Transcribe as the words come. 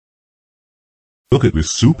Look at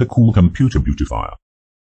this super cool computer beautifier.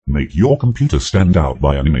 Make your computer stand out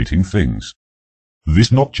by animating things.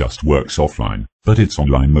 This not just works offline, but its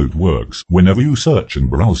online mode works whenever you search and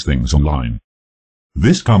browse things online.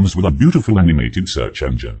 This comes with a beautiful animated search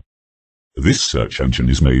engine. This search engine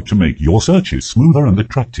is made to make your searches smoother and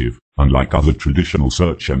attractive, unlike other traditional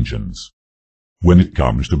search engines. When it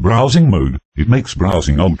comes to browsing mode, it makes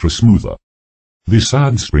browsing ultra smoother. This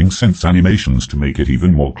adds spring sense animations to make it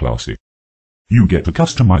even more classy. You get a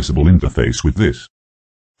customizable interface with this.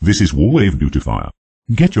 This is Wave Beautifier.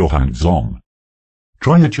 Get your hands on.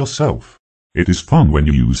 Try it yourself. It is fun when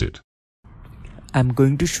you use it. I'm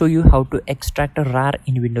going to show you how to extract a RAR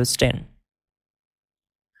in Windows 10.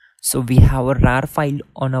 So we have a RAR file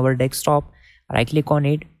on our desktop. Right click on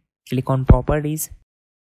it, click on properties.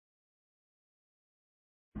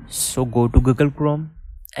 So go to Google Chrome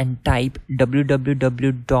and type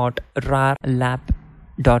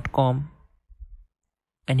www.rarlab.com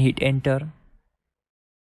and hit enter.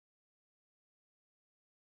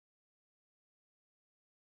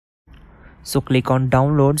 So click on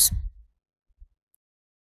downloads.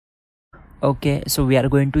 Okay, so we are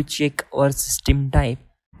going to check our system type.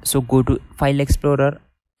 So go to File Explorer,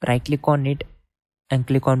 right click on it and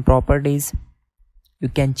click on properties. You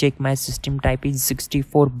can check my system type is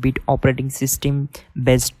 64-bit operating system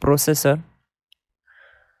based processor.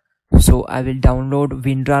 So I will download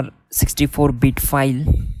WinRAR 64-bit file.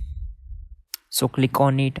 So click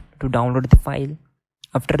on it to download the file.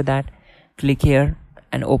 After that, click here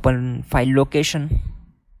and open file location.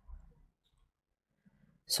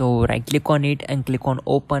 So right click on it and click on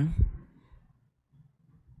open.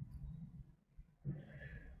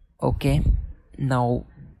 Okay, now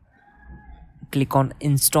click on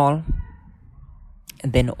install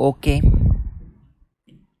and then OK,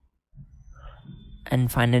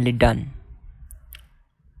 and finally done.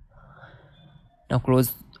 Now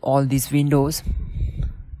close all these windows.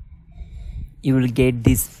 You will get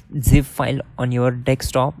this zip file on your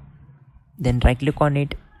desktop. Then right click on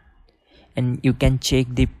it and you can check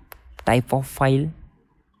the type of file.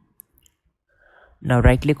 Now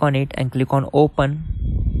right click on it and click on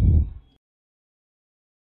open.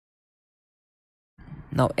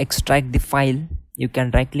 Now extract the file. You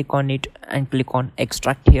can right click on it and click on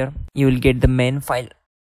extract here. You will get the main file.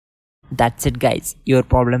 That's it guys, your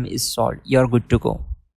problem is solved. You're good to go.